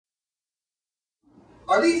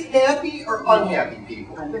Are these happy or unhappy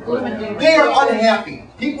people? They are unhappy.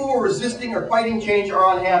 People who are resisting or fighting change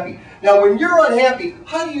are unhappy. Now, when you're unhappy,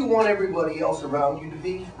 how do you want everybody else around you to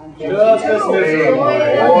be? Just as miserable.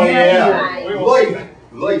 Oh yeah.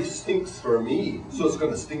 Life stinks for me, so it's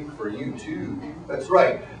going to stink for you too. That's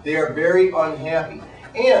right. They are very unhappy.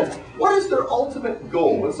 And what is their ultimate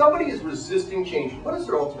goal? When somebody is resisting change, what is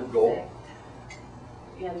their ultimate goal?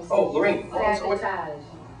 Oh, Lorraine. Sabotage.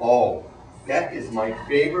 Oh, that is my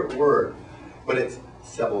favorite word. But it's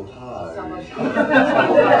sabotage.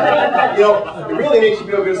 You know, it really makes you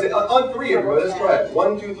feel good to say, on three, everybody, let's try it.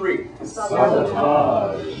 1, 2, 3.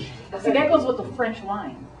 Sabotage. So that goes with the French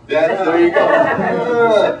wine. There you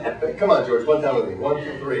go. Come on, George, one time with me. 1,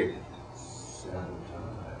 2, 3.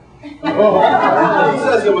 He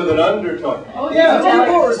says it with an undertone. Yeah,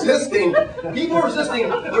 people are resisting.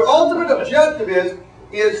 Their ultimate objective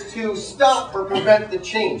is to stop or prevent the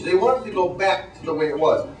change. They want it to go back to the way it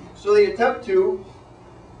was. So they attempt to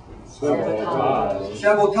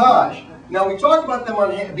sabotage. Now, we talked about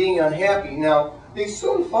them being unhappy. Now, they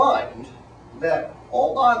soon find that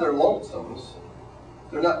all by their lonesomes,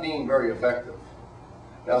 they're not being very effective.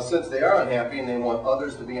 Now, since they are unhappy and they want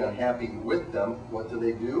others to be unhappy with them, what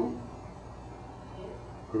do?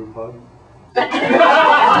 Group hug?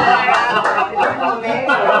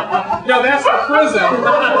 No, that's the prison.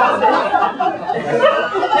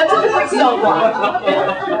 That's a different cell block.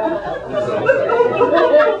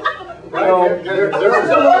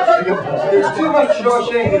 There's too much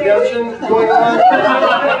Shawshank Redemption going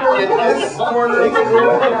on in this corner of the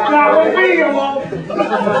room. Not with me, it won't. It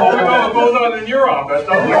goes on in your office.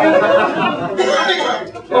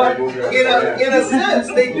 But in a sense,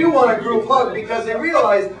 they do want a group hug because they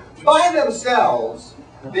realize by themselves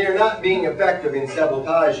they are not being effective in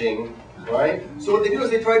sabotaging, right? So what they do is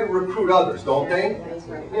they try to recruit others, don't they?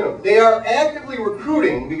 You know, they are actively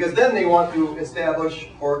recruiting because then they want to establish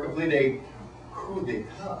or complete a coup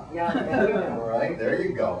d'etat. All right, there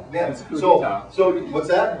you go. Yeah. So what's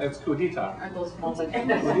that? It's coup d'etat. Aren't those smells like Coup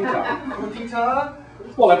d'etat. Coup d'etat?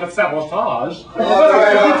 Well, if it's sabotage.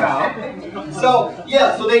 So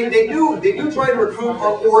yeah, so they do try to recruit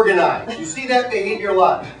or organize. You see that behavior a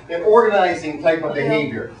lot, an organizing type of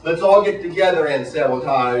behavior. Let's all get together and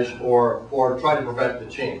sabotage or try to prevent the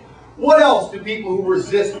change. What else do people who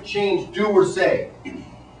resist change do or say?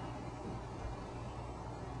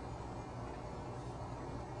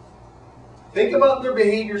 Think about their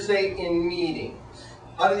behavior, say, in meetings.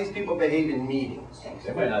 How do these people behave in meetings?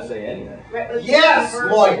 They might not say anything. Yes,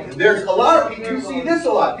 Lloyd. There's a lot of people. You see this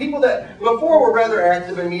a lot. People that before were rather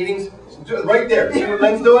active in meetings. Right there. See what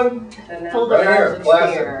Lynn's doing? Right here.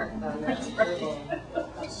 Classic.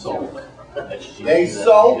 Sulk. They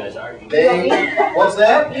sulk. They. What's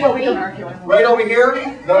that? Well, we don't argue. Right over here.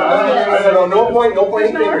 No point. No point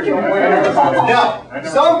in fingers. No point in fingers. Now,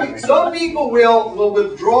 some people will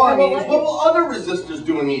withdraw in meetings. What will other resistors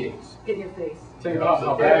do in meetings? Get in your face. Tell you about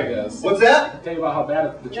how bad it is. What's that? Tell you about how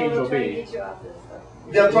bad the change will be.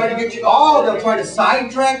 They'll try to get you. Oh, they'll try to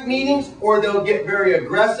sidetrack meetings, or they'll get very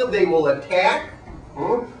aggressive. They will attack.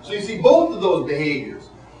 So you see both of those behaviors.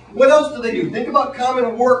 What else do they do? Think about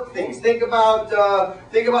common work things. Think about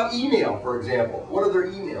email, for example. What are their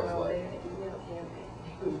emails like?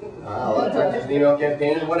 A lot of times it's an email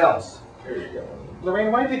campaign. And what else? Here you go.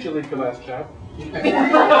 Lorraine, why did you leave your last job?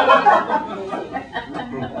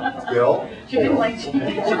 Bill? She didn't like you.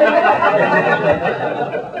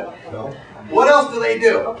 No. What else do they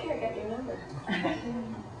do? Okay, I got your number.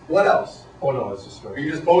 What else? Oh no, it's just Are you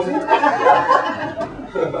just posing? All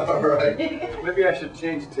right. maybe I should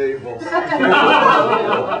change tables. Come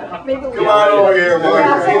on over here, boy.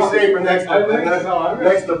 You're safe for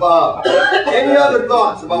next to Bob. Any other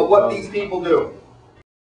thoughts about what these people do?